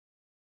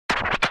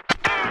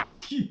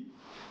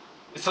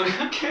それ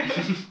だけ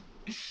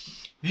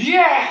イ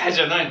エーイ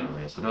じゃないの？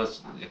それは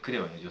クレ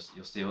バに寄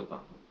せよう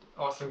か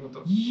な。あ、そういうこ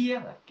と。い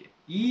やだっけ。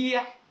い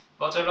や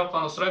バーチャルラッパ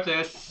ーのストライプ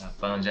です。ラッ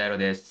パーのジャイロ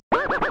です。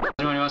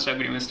始まりました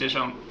グリムステーシ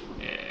ョン。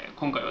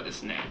今回はで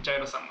すね、ジャイ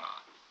ロさんが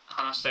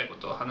話したいこ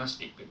とを話し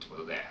ていくってこ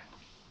とで、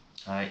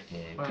はい、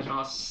お願いし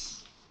ま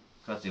す。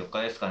9月4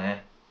日ですか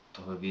ね。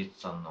トフビーツ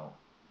さんの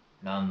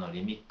ランの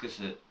リミック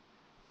ス、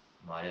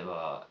あれ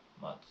は、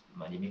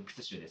リミック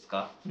ス集です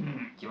か。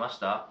来まし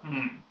た。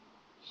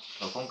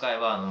今回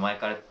は前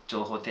から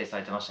情報提示さ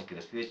れてましたけ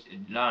ど、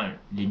ラン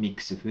リミッ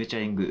クスフューチャ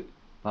リング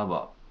バ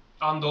バ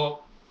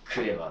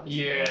クレバで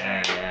す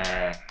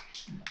ね。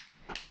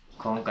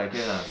今回ク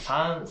レバの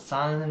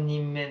 3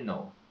人目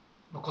の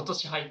今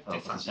年入って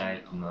3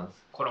人目の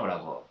コラ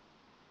ボ。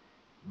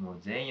もう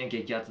全員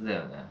激アツだ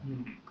よね。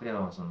クレ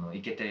バもその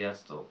イケてるや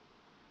つと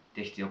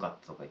できてよかっ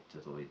たとか言って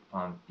た通り、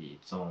パンピ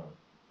ー、ゾーン、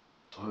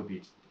トフビ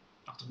ーツ、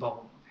あとババ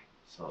もね。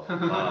そう、バ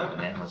バ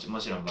もね、もち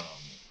ろんババも。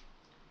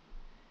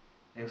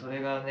でそ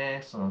れが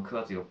ね、その9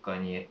月4日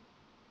に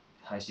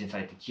配信さ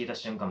れて聞いた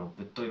瞬間も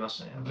ぶっ飛びまし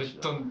たね。ぶっ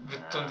飛んで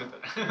たね。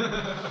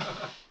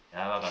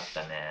やばかっ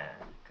たね、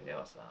クレ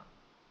バさん。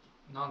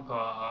なん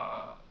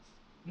か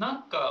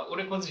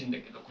俺個人だ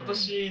けど、今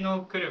年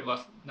のクレ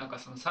バなんか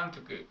その3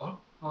曲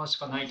し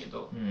かないけ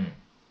ど、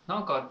な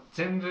んか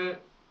全部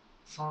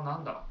そのな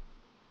んだ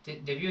デ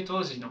ビュー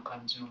当時の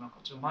感じのなんか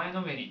ちょっと前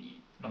のめり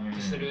にラッ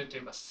プするとい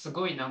うか、す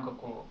ごいなんか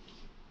こ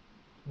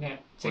う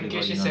ね、前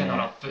傾姿勢の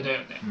ラップだよ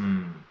ね。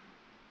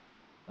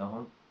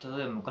本当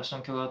で昔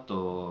の曲だ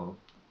と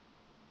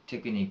テ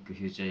クニック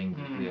フューチャリン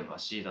グクレバ、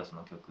シーダス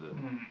の曲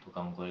と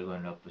かもゴリゴリ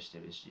にラップして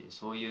るし、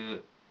そうい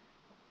う、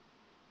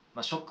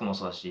ショックも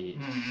そうだし、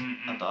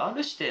あと R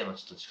指定も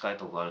ちょっと近い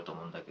ところあると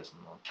思うんだけど、そ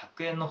の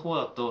100円の方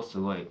だとす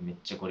ごいめっ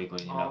ちゃゴリゴ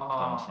リにラップ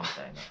かます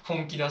みたいな、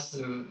本気出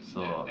すん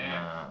だよね。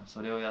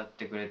それをやっ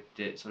てくれ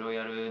て、それを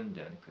やるん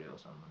だよね、クレバ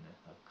さんもね。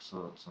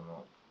そ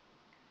の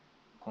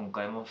今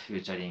回もフュ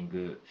ーチャリン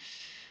グ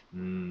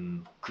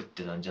食っ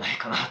てたんじゃない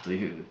かなと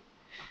いう、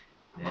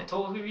ね。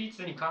豆腐ビー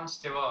ツに関し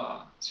て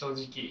は正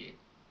直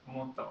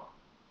思ったわ。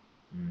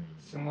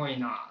すごい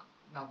な。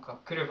なんか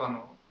クレバ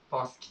の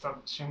バース来た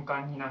瞬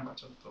間になんか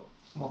ちょっと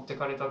持って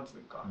かれたって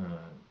いうか、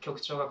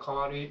曲調が変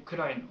わるく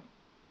らいの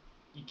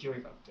勢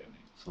いがあったよね。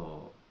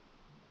そ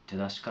う、出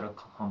だしから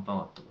半端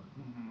なかったか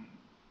らね。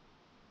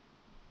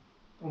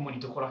主に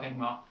どこら辺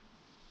が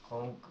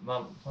本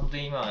当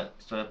に今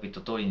ストラップ言った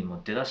通りにも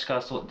出だし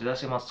がそうだよ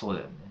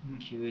ね、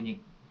急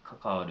に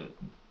関わる。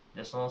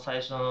でその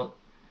最初の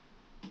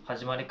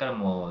始まりから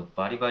もう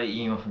バリバリ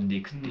韻を踏んで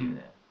いくっていう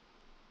ね、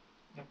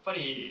やっぱ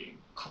り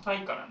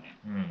硬いからね、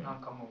なん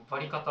かもうバ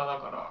リ硬だ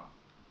から。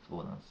そ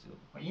うなんですよ。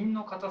韻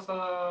の硬さ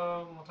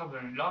も多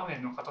分ラーメ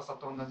ンの硬さ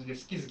と同じで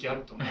好き好きあ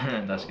ると思うんだ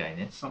けど確かに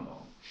ね。そ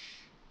の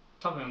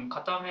多分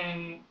片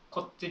面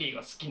こってり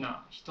が好き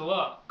な人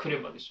はク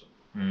レバでしょ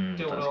っ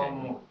て俺は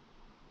思う。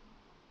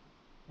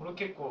俺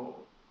結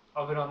構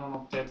油の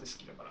乗ったやつ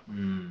好きだから。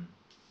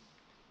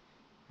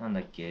なん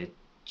だっけ、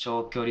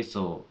長距離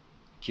走、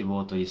希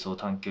望と理想、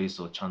短距離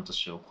走ちゃんと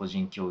しよう、個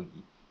人競技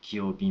器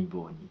用貧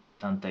乏に、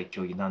団体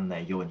競技なんな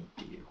いようにっ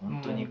ていう、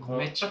本当に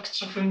めちゃく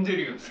ちゃ踏んで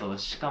るよね。そう、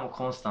しかも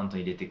コンスタント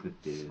に入れていくっ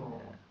ていうね、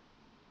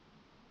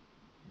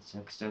めち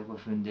ゃくちゃ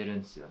踏んでる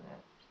んですよね。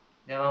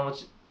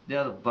で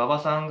あと馬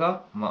場さん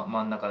が、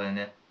真ん中で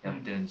ねや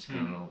ってるんですけ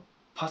ど、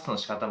パスの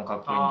仕方もか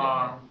っこいいんだ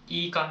よね。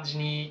いい感じ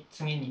に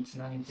次につ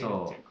なげてる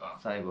っていうか、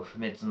最後不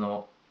滅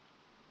の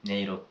音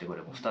色って、こ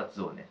れも2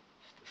つをね、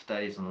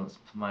2人その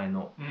前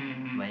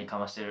にか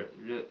まして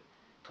る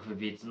トフ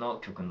ビーツの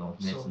曲の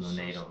不滅の音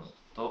色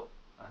と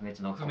不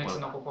滅の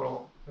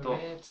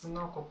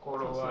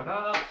心は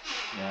ラ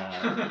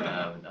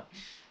ー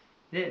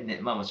で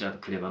ね、もちろん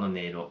クレバの音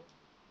色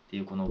ってい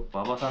う、この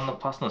馬場さんの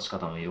パスの仕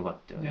方も良かっ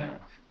たよね。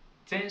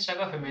前者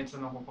が不滅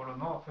の心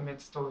の不滅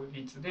トフ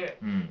ビーツで、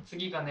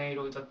次が音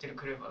色を歌ってる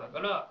クレバだか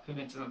ら不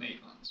滅の音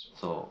色なんでし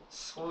ょ。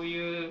そう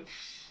いう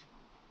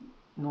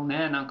の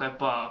ね、なんかやっ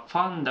ぱフ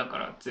ァンだか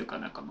らっていうか、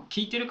なんかもう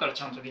聞いてるから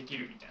ちゃんとでき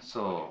るみたいな、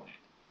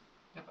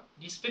なんか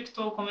リスペク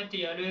トを込めて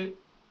やる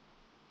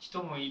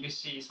人もいる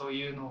し、そう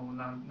いうのを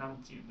なん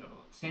ていうんだろう、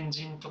先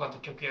人とかと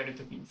曲やる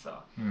ときに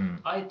さ、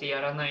あえてや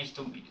らない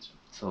人もいるじゃん。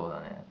そう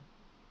だね。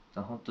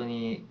本当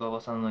に馬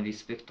場さんのリ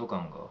スペクト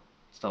感が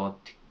伝わっ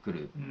てく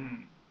る、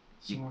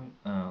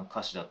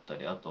歌詞だった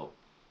り、あと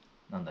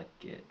なんだっ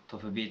け、ト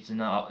フビーツ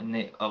に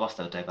合わせ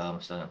た歌い方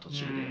もしたの途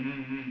中で、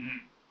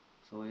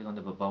そういうの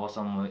で馬場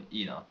さんも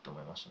いいなって思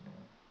いましたね。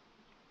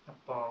やっ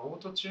ぱオー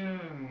トチュー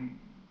ン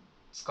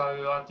使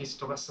うアーティス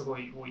トがすご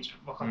い多いじゃ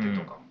ん、若手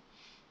とかも。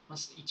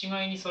一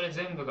概にそれ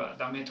全部が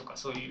ダメとか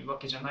そういうわ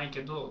けじゃない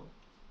けど、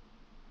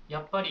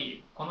やっぱ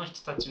りこの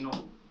人たちの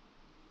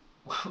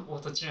オー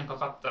トチューンか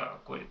かった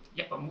声って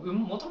やっぱ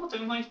もともと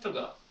上手い人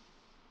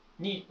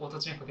にオート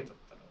チューンかけたっ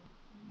たら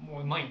も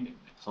う上手いんだよ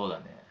ね。そうだ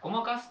ね。ご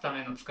まかすた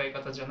めの使い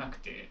方じゃなく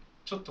て、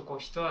ちょっとこう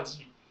一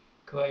味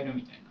加える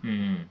みたい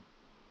な、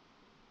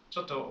ち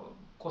ょっと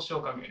胡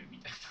椒かけるみ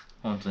たいな、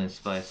本当に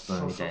スパイス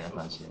みたいな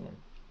感じでね。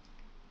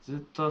ずっ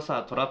と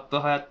さトラップ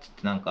流行って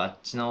て、なんかあっ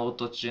ちのオー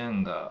トチュー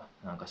ンが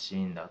なんかシ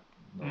ーンだ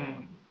の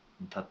に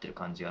立ってる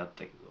感じがあっ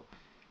たけど、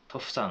ト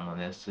フさんの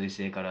ね彗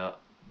星から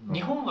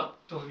日本は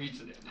トフビー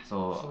ツだよね。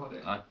そう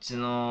あっち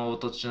のオー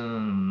トチュー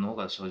ンの方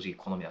が正直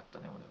好みだった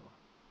ね俺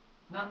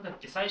は。なんだっ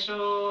け、最初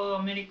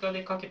アメリカ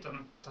でかけたの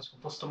確か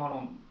ポストマロー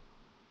ン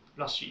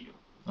らしいよ。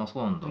あ、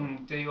そうなんだ。っ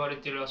て言われ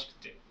てるらしく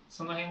て、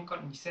その辺か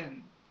ら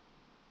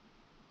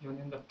2004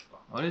年だっけか。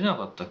あれじゃな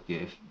かったっけ、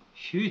フ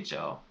ューチャ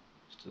ー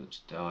ちょっ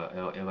とや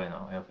ばい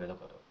な、あやふやだ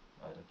から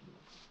あれだけ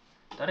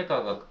ど、誰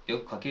かがよ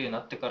く書けるように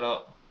なってか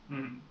ら、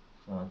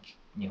その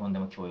日本で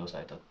も強要さ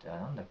れたって、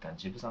なんだっけな、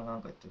ジブさんがな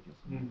んか言った気が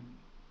する、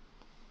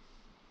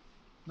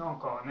なん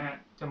か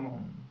ね、でも、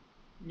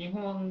日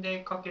本で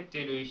かけ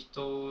てる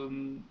人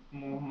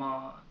も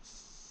まあ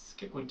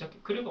結構いたけ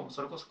ど、クレバも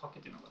それこそかけ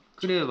てなかった。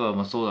クレバ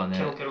もそうだね。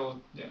ケロケロ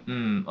で。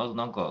あと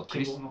なんかク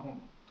リ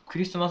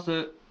スマ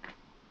ス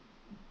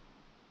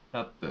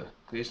ラップ、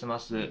クリスマ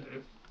ス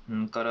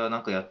からな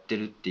んかやって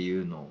るって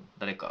いうのを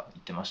誰か言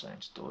ってましたね。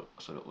ちょっと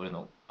それ俺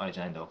のあれじ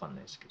ゃないんで分かん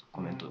ないですけど、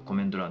コメ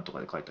ント欄とか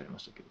で書いてありま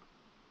したけ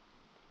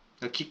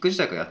ど、キック自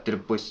体からやってるっ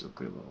ぽいっすよ、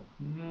クレバは。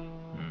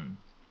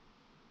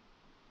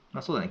ま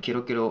あそうだね、ケ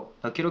ロケロ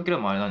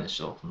もあれなんでし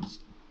ょう、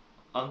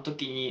あの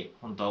時に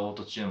本当はオー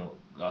トチューン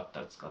があっ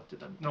たら使って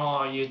たみたいな。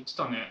ああ、言って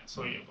たね、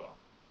そういえば。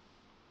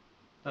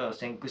だから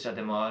先駆者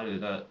でもあるオ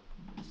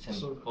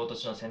ート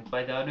チューンの先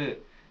輩であ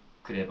る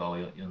クレバを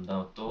呼んだ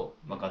のと、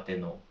若手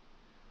の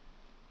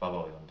ババ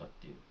を呼んだっ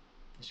ていう。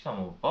しか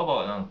もババ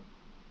はなん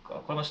か、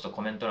これもちょっと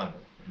コメント欄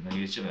の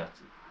YouTube のや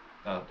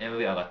つが MV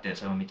上がって、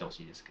それも見てほ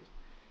しいですけど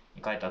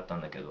に書いてあった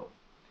んだけど、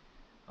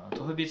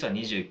トフビーツは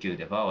29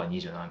でバーは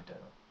27みたい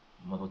な、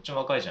まあどっちも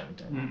若いじゃんみ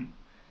たいな、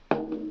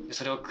で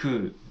それを食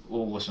う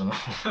大御所の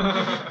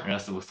ラ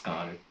スボス感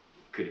ある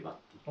クレバっ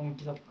ていう。本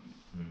気だったね。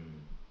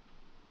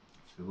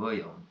すごい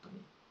よ本当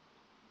に。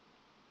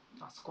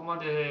あそこま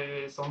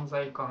で存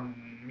在感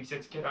見せ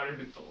つけられ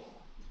ると、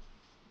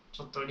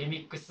ちょっとリ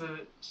ミックス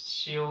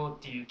しようっ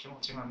ていう気持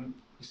ちが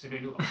薄れ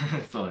るわ。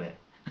そうね。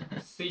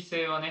彗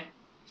星はね、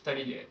2人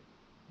で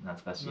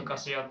懐かしい、ね、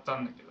昔やった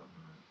んだけど、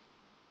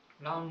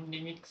ラン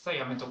リミックスは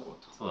やめとこ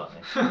うと。そうだ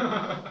ね。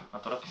まあ、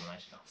トラックもな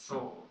いしな。そ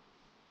う。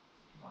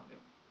まあで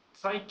も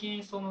最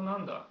近そのな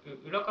んだ、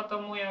裏方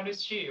もやる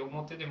し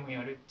表でも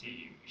やるって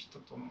いう人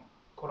との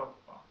コラボ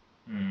が、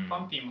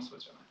パンピーもそう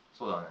じゃない。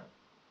そうだね。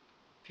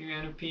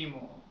PNP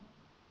も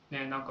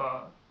ね、なん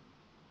か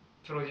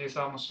プロデュー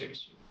サーもしてる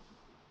し、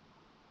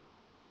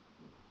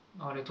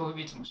あれトフ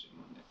ビーツもしてる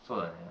もんね。そ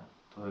うだね、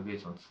トフビー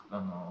ツの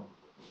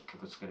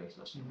曲作れる人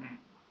だし、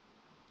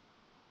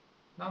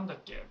なんだっ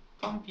け、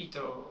パンピー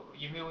と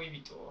夢追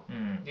い人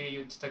で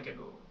言ってたけ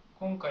ど、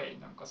今回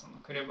なんかその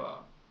クレ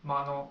バー、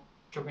あの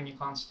曲に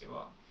関して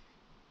は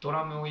ド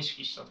ラムを意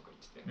識したとか言っ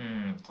て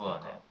て、そう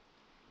だね、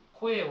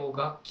声を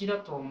楽器だ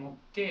と思っ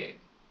て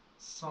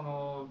そ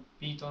の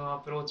ビートのア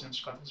プローチの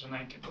仕方じゃ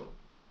ないけど、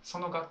そ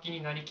の楽器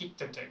になりきっ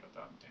た歌い方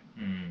みたい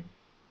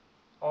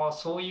な、ああ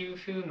そういう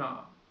風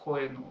な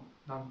声の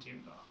なんてい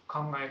うんだ、考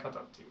え方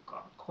っていう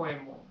か、声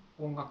も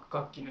音楽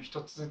楽器の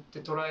一つっ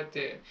て捉え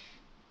て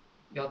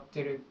やっ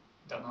てる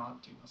んだなっ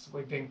ていうのはすご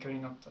い勉強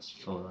になった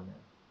し。そうだね、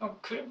なんか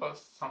クレバ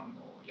さん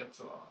のや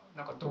つは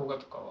なんか動画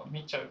とかは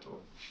見ちゃう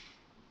と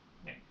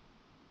ね、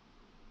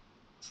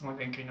すごい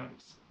勉強になるんで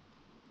す。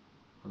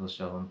今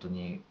年は本当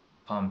に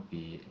パンピ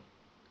ー、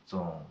ゾ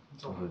ーン、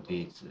トフ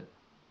ビーツ、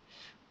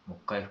もう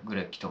一回ぐ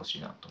らい来てほし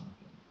いなと思う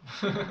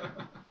けど、ね、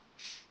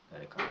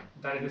誰かね。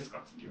誰です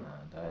か次は。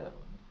誰だろうね。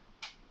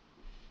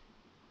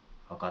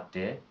若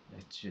手？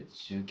中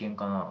堅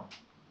かな。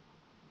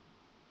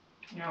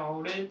いや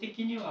俺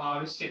的には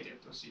R 指定でやっ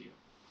てほしいよ。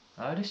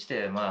 R 指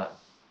定、まあ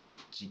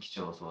時期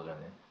尚早だ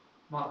ね。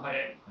まあ早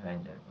い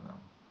んじゃないか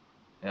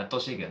な。やって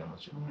ほしいけどね、も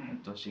ちろん、やっ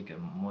てほしいけど、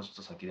もうちょっ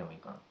と先でもいい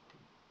かなっていう。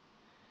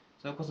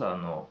それこ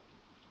そ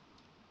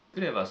ク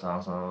レバさ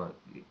ん、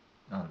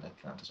なんだっ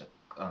けな、私は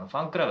フ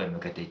ァンクラブに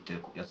向けて言って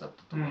るやつだっ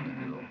たと思うん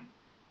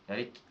だ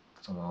けど、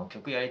その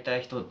曲やりた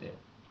い人で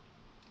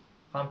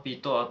パンピ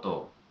ーとあ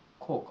と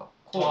コウか、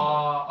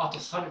あと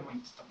サルも言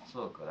ってたもん。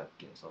そうかだっ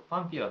け。そう、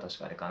パンピーは確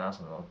かあれかな、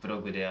そのブ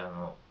ログで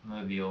ム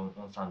ービーオン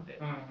サンデ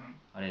ー、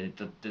あれ出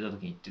た時に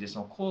言ってて、そ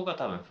のコウが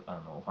多分フ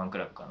ァンク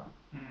ラブかな。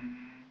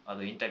あ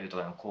とインタビューと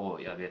かでもコ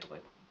ウやべえとか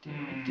言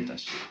ってた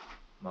し、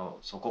まあ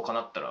そこか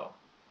なったら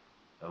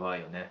やば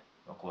いよね。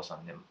コウさ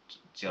んね、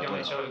違うとこ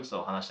ろでそ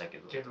う話したけ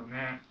ど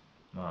ね、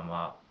まあ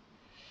まあ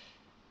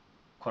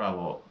コラ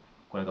ボ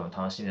これからも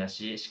楽しみだ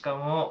し、しか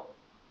も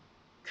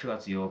9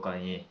月8日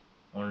に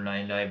オンラ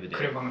インライブで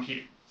クレバの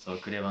日、そう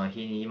クレバの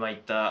日に今言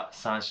った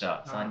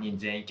3人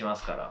全員来ま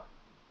すから、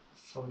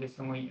それ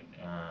すごいよ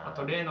ね。あ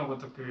と例のご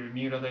とく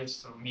三浦大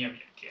知と宮城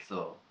だっけ。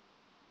そ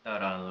うだか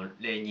ら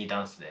レイニー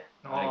ダンスで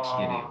あれ聴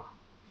けるよ。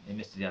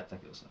MS でやった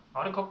けどさ、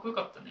あれかっこよ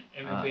かったね。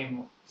 MV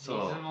も水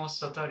も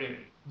滴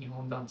る日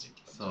本男児っ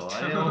てそう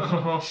あれ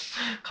を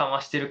か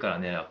ましてるから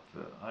ね、ラッ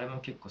プあれ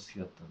も結構好き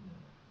だったんだよ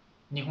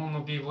ね。日本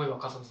の b ボーイは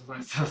傘ささな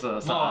い。そう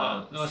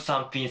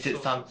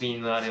3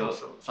品のあれを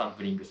サン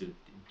プリングするっ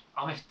ていう。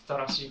雨降ってた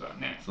らしいから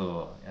ね。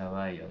そうや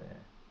ばいよ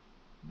ね。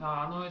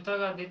あの歌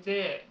が出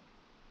て、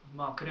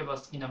まあクレバ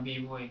好きな b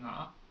ボーイ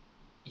が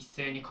一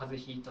斉に風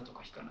邪ひいたと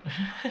かひかない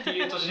って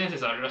いう都市伝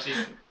説あるらしいで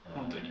すよ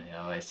本当に。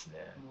やばいっす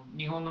ね。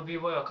日本の b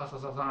ボーイは傘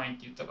ささないって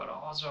言ったか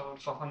ら、あじゃあ俺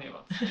ささねえ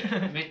わっつって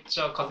めっち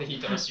ゃ風邪ひ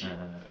いたらしい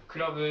ク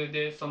ラブ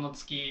でその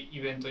月イ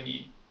ベント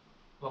に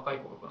若い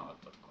子が来なかっ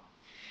たとか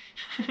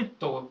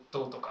どう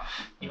とか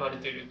言われ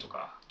てると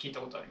か聞い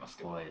たことあります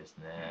けど、怖いです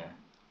ね。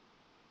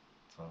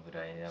そのぐ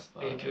らいやっ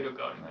ぱ影響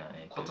力ある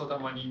ね、言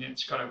霊にね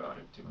力があ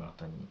るっていうか。本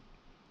当に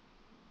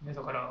ね、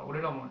だから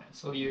俺らもね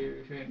そう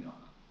いう風な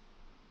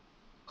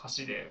歌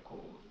詞で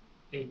こ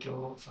う影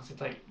響させ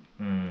たい。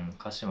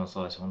歌詞も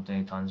そうだし、本当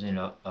に単純に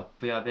ラッ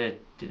プやべえっ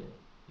て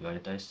言われ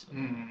たいっすよ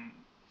ね。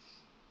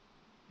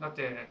だっ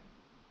て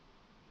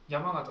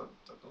山形だ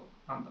と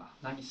なんだ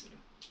何する、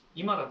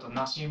今だと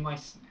梨うまいっ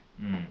す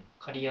ね。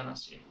刈谷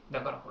梨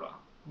だからほら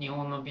日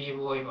本の b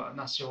ボーイは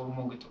梨を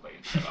もぐとか言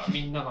ったら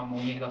みんなが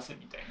もげ出す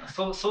みたいな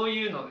そう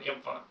いうのやっ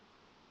ぱ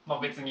まあ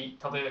別に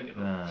例えだけ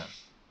ど、ね、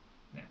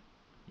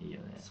いい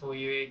よね。そう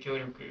いう影響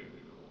力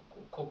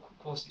を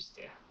行使し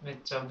てめっ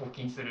ちゃ募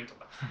金すると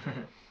か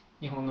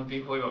日本の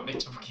b ボーイはめっ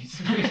ちゃ募金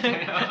するみた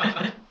い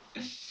な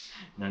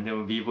何で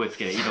も b ボーイつ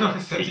けりゃいいのか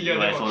って言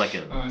われそうだけ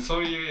ど、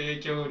そうい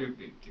う影響力っ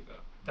ていうか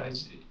大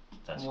事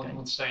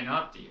持ちたい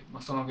なっていう、ま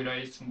あ、そのぐら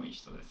いすごい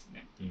人です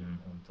ね。本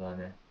当だ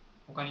ね。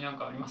他に何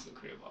かあります？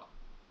クレバー。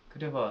ク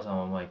レバーさん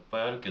はまあいっぱ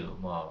いあるけど、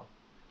まあ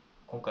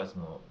今回そ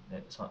の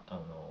ね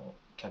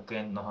客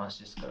演の話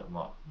ですから、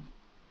まあ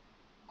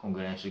こん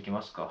ぐらいにしておき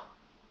ますか。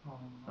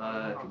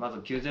まず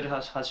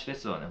908フェ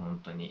スはね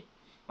本当に、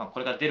まあ、こ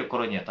れが出る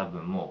頃には多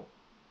分も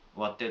う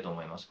終わってると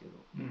思いますけど、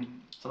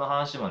その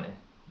話もね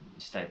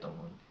したいと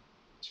思うんで。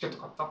チケット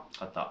買っ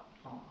た？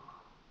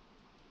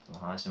その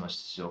話も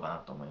しようかな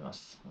と思いま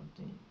す。本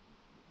当に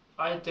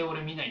あえて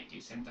俺見ないってい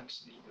う選択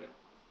肢でいく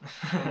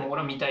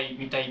俺は見たい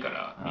か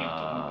ら見よう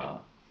と思うけ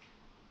ど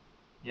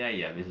いやい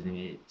や別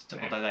にちょっ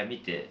とお互い見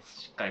て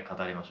しっかり語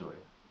りましょうよ。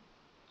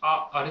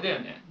あれだ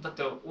よね。だっ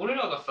て俺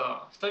らが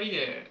さ2人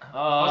で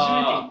初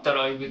めて行った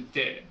ライブっ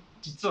て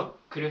実は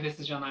クレフェ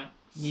スじゃない？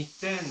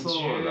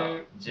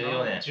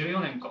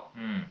 2014 年か。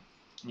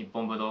日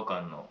本武道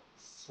館の。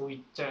そう言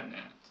っちゃうよ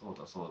ね。そう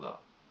だ。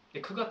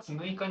で9月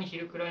6日にヒ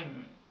ルクライ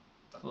ム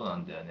だった。そうな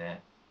んだよ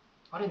ね。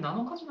あれ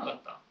7日じゃなか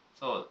った？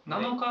そう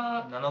7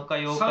日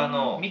8日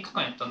の3日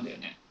間やったんだよ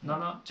ね。じゃ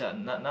あ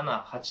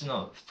7、8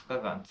の2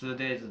日間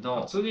 2days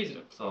の 2days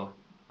だっけ。そう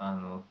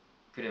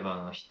クレバ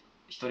ーの一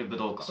人武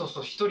道館。そ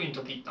う一人の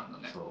時行ったんだ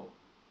ね。そ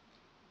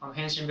う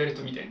変身ベル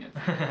トみたいなや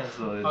つ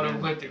そうあれ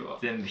覚えてるわ。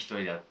全部一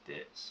人であっ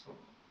て、そう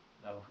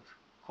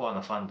コアな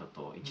ファンだ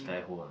と行きた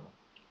い方の、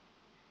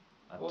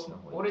あっちの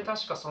方。俺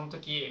確かその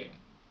時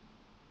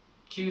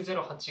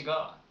908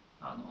が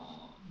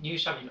入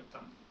社日だった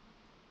の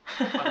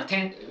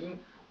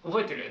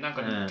覚えてる？なん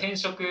か、転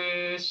職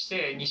し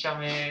て2社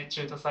目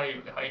中途採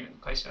用で入る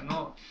会社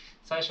の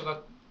最初が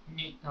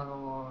入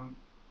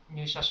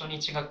社初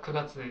日が9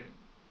月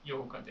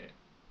8日で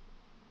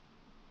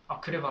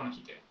クレバの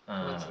日で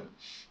9月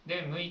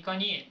で6日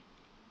に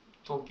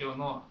東京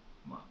の、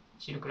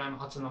ヒルクライム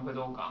初の武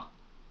道館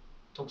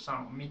徳さ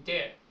んを見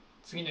て、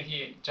次の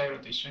日ジャイロ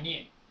と一緒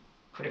に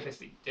クレフェ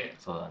ス行って、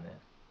そうだね、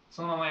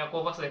そのまま夜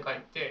行バスで帰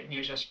って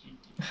入社式行っ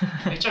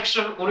てめちゃく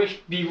ちゃ俺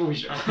b ボーイ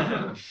じゃん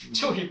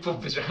超ヒップホ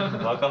ップじゃん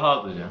バカ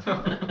ハードじゃん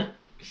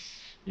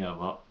や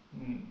ば。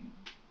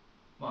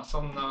まあ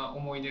そんな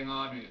思い出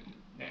がある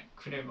ね、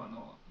クレバ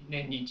の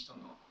年に一度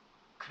の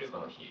クレバ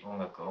の日。音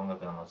楽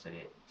の祭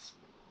り、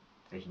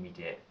ぜひ見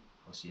て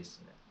ほしいで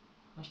すね。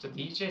あの人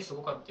DJ す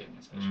ごかったよね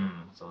最初。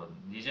そう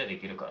DJ で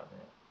きるからね。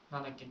な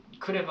んだっけ、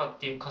クレバっ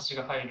ていう歌詞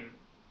が入る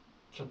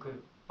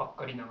曲ばっ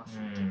かり流す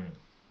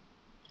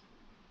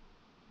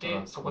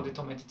で、そこで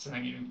止めてつな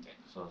げるみたいな。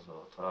そう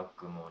トラッ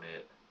クも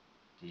俺、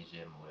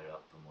DJ も俺、ラッ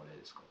プも俺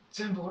ですから。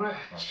全部俺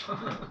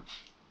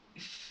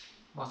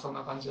まあそん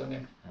な感じだ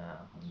ね。本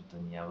当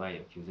にやばい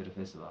よ、90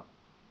フェスは。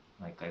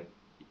毎回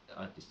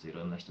アーティストい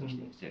ろんな人来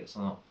て、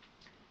その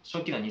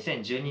初期の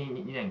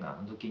2012年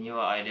の時に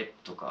は iRep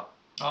とか、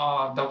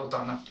ダボ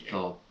タンなっけ、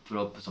そうプ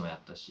ロップスもやっ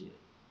たし、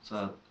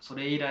そ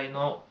れ以来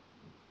の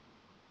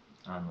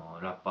ラ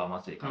ッパー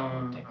祭りかなと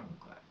思って、今回。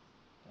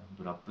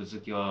ラップ好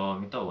きは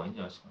見た方がいいんじ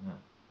ゃないですかね。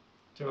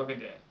というわけ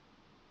で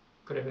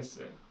クレフェ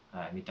ス、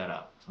見た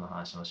らその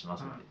話もしま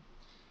すので、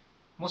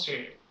もし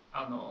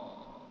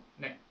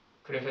ね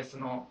クレフェス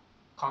の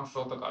感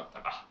想とかあった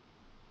ら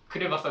ク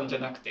レバさんじゃ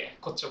なくて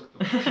こっち送って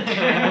もらっ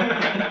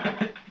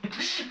て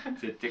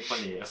絶対来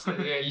ねえよそ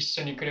れで一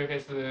緒にクレフェ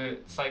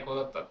ス最高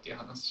だったっていう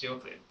話しよ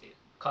うぜっていう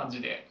感じ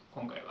で、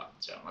今回は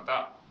じゃあま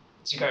た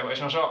次回お会い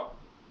しましょ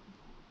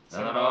う。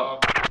さよなら。